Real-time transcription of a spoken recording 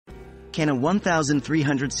Can a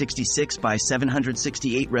 1366 by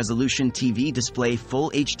 768 resolution TV display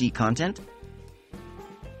full HD content?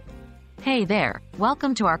 Hey there,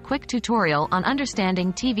 welcome to our quick tutorial on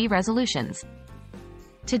understanding TV resolutions.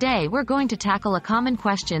 Today we're going to tackle a common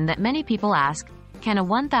question that many people ask: can a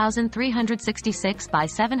 1366 by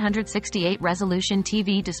 768 resolution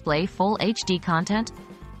TV display full HD content?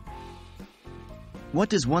 What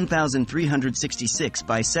does 1366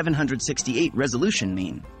 by 768 resolution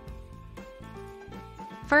mean?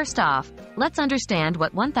 First off, let's understand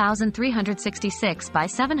what 1366 by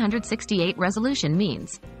 768 resolution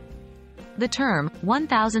means. The term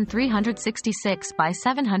 1366 by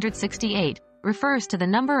 768 refers to the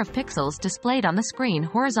number of pixels displayed on the screen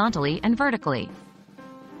horizontally and vertically.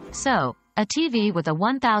 So, a TV with a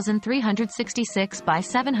 1366 by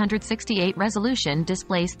 768 resolution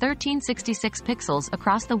displays 1366 pixels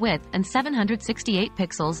across the width and 768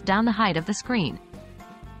 pixels down the height of the screen.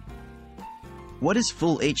 What is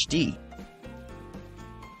full HD?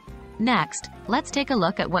 Next, let's take a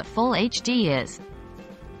look at what full HD is.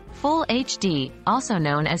 Full HD, also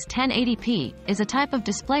known as 1080p, is a type of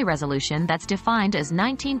display resolution that's defined as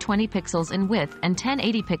 1920 pixels in width and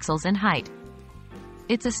 1080 pixels in height.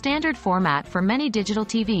 It's a standard format for many digital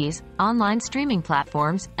TVs, online streaming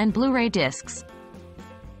platforms, and Blu-ray discs.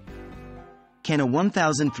 Can a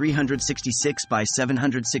 1366 by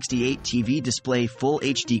 768 TV display full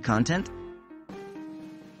HD content?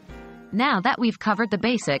 Now that we've covered the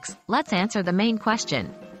basics, let's answer the main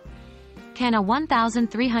question. Can a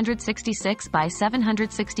 1366 by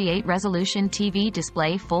 768 resolution TV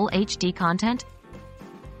display full HD content?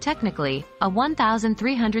 Technically, a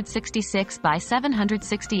 1366 by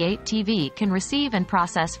 768 TV can receive and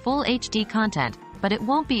process full HD content, but it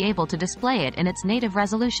won't be able to display it in its native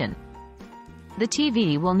resolution. The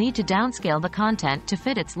TV will need to downscale the content to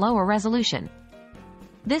fit its lower resolution.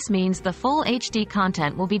 This means the full HD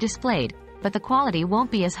content will be displayed, but the quality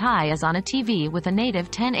won't be as high as on a TV with a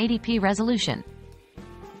native 1080p resolution.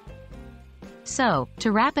 So,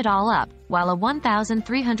 to wrap it all up, while a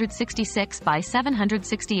 1366 by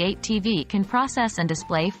 768 TV can process and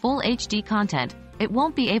display full HD content, it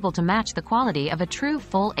won't be able to match the quality of a true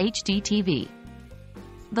full HD TV.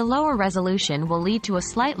 The lower resolution will lead to a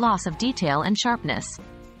slight loss of detail and sharpness.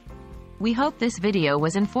 We hope this video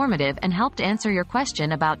was informative and helped answer your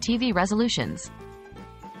question about TV resolutions.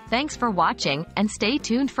 Thanks for watching, and stay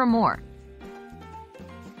tuned for more.